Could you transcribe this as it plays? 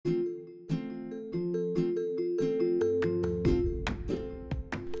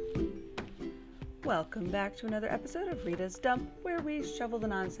Welcome back to another episode of Rita's Dump, where we shovel the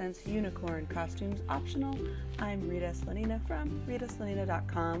nonsense, unicorn costumes optional. I'm Rita Slanina from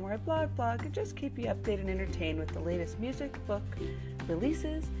ritaslanina.com, where I blog, and just keep you updated and entertained with the latest music, book,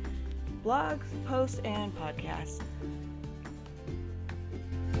 releases, blogs, posts, and podcasts.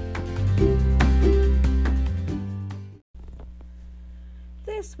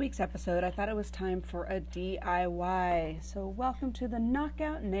 This week's episode, I thought it was time for a DIY. So welcome to the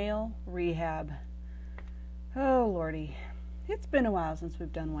Knockout Nail Rehab. Oh, Lordy. It's been a while since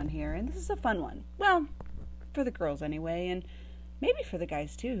we've done one here, and this is a fun one. Well, for the girls anyway, and maybe for the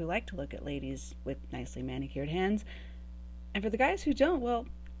guys too, who like to look at ladies with nicely manicured hands. And for the guys who don't, well,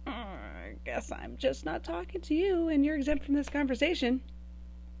 I guess I'm just not talking to you, and you're exempt from this conversation.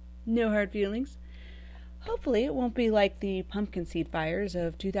 No hard feelings. Hopefully it won't be like the pumpkin seed fires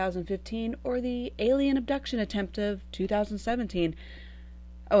of 2015 or the alien abduction attempt of 2017.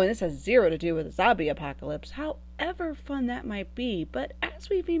 Oh, and this has zero to do with a zombie apocalypse, however fun that might be. But as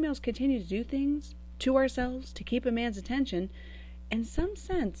we females continue to do things to ourselves to keep a man's attention, in some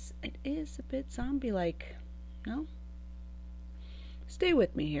sense, it is a bit zombie-like, no? Stay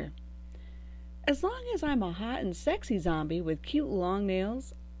with me here. As long as I'm a hot and sexy zombie with cute long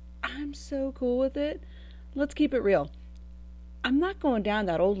nails, I'm so cool with it. Let's keep it real. I'm not going down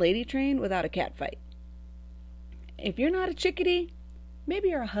that old lady train without a cat fight. If you're not a chickadee, maybe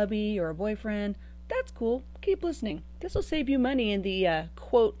you're a hubby or a boyfriend, that's cool. Keep listening. This will save you money in the,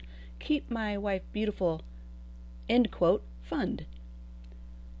 quote, keep my wife beautiful, end quote, fund.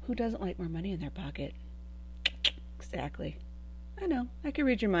 Who doesn't like more money in their pocket? Exactly. I know. I can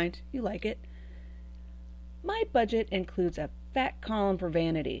read your mind. You like it. My budget includes a fat column for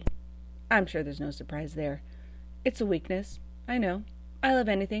vanity. I'm sure there's no surprise there. It's a weakness. I know. I love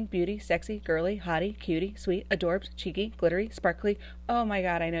anything beauty, sexy, girly, hottie, cutie, sweet, adorbs, cheeky, glittery, sparkly. Oh my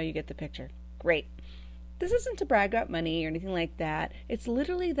God, I know you get the picture. Great. This isn't to brag about money or anything like that. It's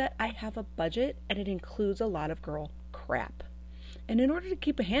literally that I have a budget and it includes a lot of girl crap. And in order to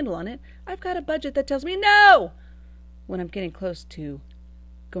keep a handle on it, I've got a budget that tells me no when I'm getting close to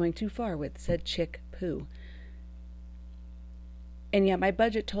going too far with said chick poo. And yet my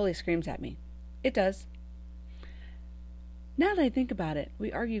budget totally screams at me. It does. Now that I think about it,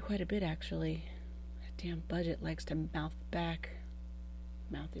 we argue quite a bit, actually. That damn budget likes to mouth back.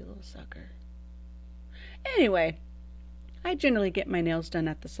 Mouthy little sucker. Anyway, I generally get my nails done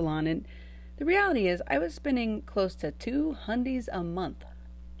at the salon, and the reality is I was spending close to $200 a month.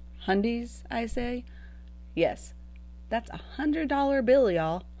 Hundies, I say? Yes, that's $100 bill,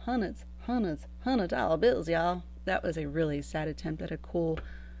 y'all. $100 bills, y'all. That was a really sad attempt at a cool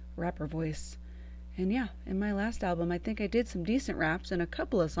rapper voice. And yeah, in my last album, I think I did some decent raps in a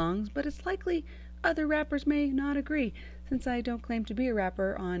couple of songs, but it's likely other rappers may not agree, since I don't claim to be a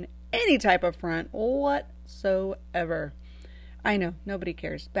rapper on any type of front whatsoever. I know, nobody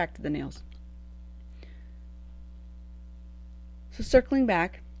cares. Back to the nails. So circling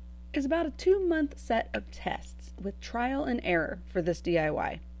back, is about a 2-month set of tests with trial and error for this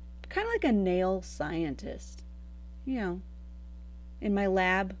DIY. Kind of like a nail scientist. You know, in my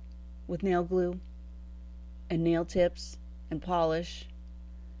lab with nail glue and nail tips and polish.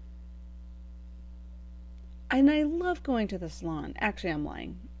 And I love going to the salon. Actually, I'm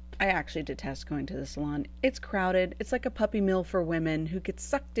lying. I actually detest going to the salon. It's crowded. It's like a puppy mill for women who get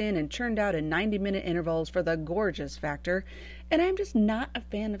sucked in and churned out in 90-minute intervals for the gorgeous factor. And I'm just not a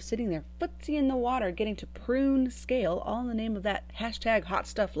fan of sitting there footsie in the water getting to prune scale all in the name of that hashtag hot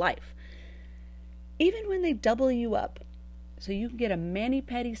stuff life. Even when they double you up so you can get a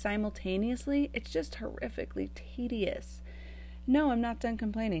mani-pedi simultaneously, it's just horrifically tedious. No, I'm not done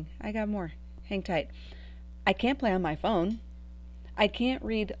complaining. I got more. Hang tight. I can't play on my phone. I can't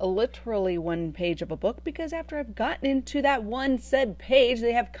read literally one page of a book because after I've gotten into that one said page,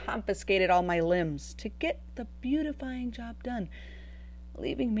 they have confiscated all my limbs to get the beautifying job done,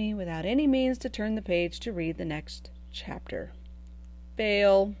 leaving me without any means to turn the page to read the next chapter.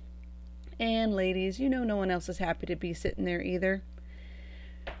 Fail. And ladies, you know no one else is happy to be sitting there either.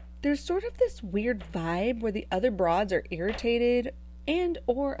 There's sort of this weird vibe where the other broads are irritated and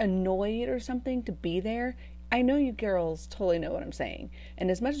or annoyed or something to be there. I know you girls totally know what I'm saying.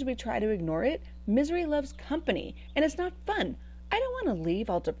 And as much as we try to ignore it, misery loves company. And it's not fun. I don't want to leave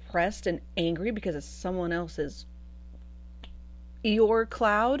all depressed and angry because it's someone else's Eeyore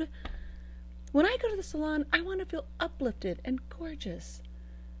cloud. When I go to the salon, I want to feel uplifted and gorgeous.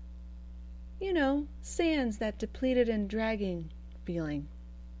 You know, sans that depleted and dragging feeling.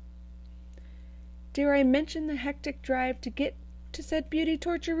 Dare I mention the hectic drive to get to said beauty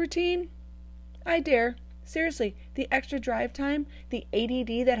torture routine? I dare. Seriously, the extra drive time, the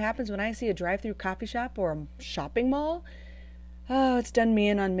ADD that happens when I see a drive-through coffee shop or a shopping mall. Oh, it's done me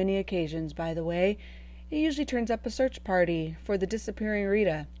in on many occasions, by the way. It usually turns up a search party for the disappearing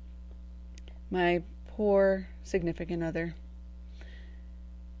Rita. My poor significant other.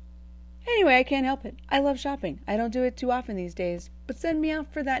 Anyway, I can't help it. I love shopping. I don't do it too often these days, but send me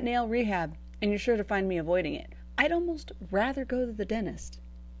out for that nail rehab, and you're sure to find me avoiding it. I'd almost rather go to the dentist.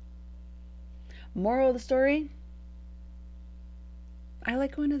 Moral of the story? I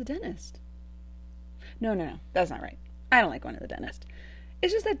like going to the dentist. No, that's not right. I don't like going to the dentist.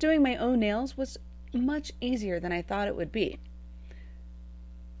 It's just that doing my own nails was much easier than I thought it would be.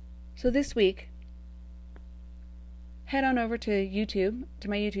 So this week, head on over to YouTube, to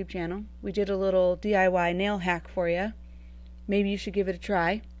my YouTube channel. We did a little DIY nail hack for you. Maybe you should give it a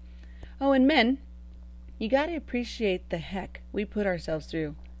try. Oh, and men, you gotta appreciate the heck we put ourselves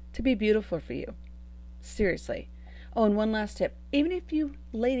through to be beautiful for you. Seriously. Oh, and one last tip. Even if you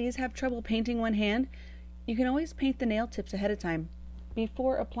ladies have trouble painting one hand, you can always paint the nail tips ahead of time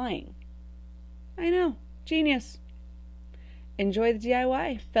before applying. I know. Genius. Enjoy the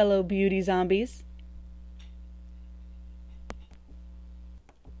DIY, fellow beauty zombies.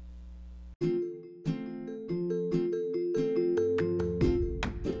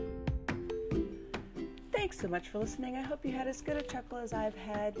 Thanks so much for listening. I hope you had as good a chuckle as I've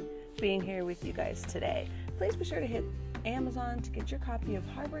had being here with you guys today. Please be sure to hit Amazon to get your copy of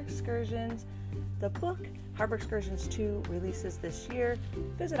Harbor Excursions, the book. Harbor Excursions 2 releases this year.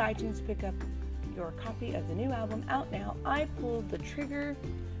 Visit iTunes to pick up your copy of the new album out now. I pulled the trigger.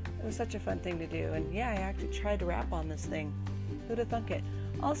 It was such a fun thing to do. And yeah, I actually tried to rap on this thing. Who'd have thunk it?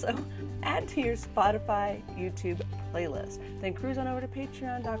 Also, add to your Spotify, YouTube playlist. Then cruise on over to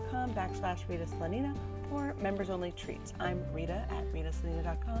patreon.com/Rita Slanina for members-only treats. I'm Rita at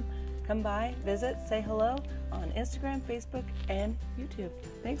ritaslanina.com. Come by, visit, say hello on Instagram, Facebook, and YouTube.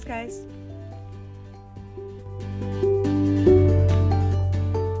 Thanks, guys.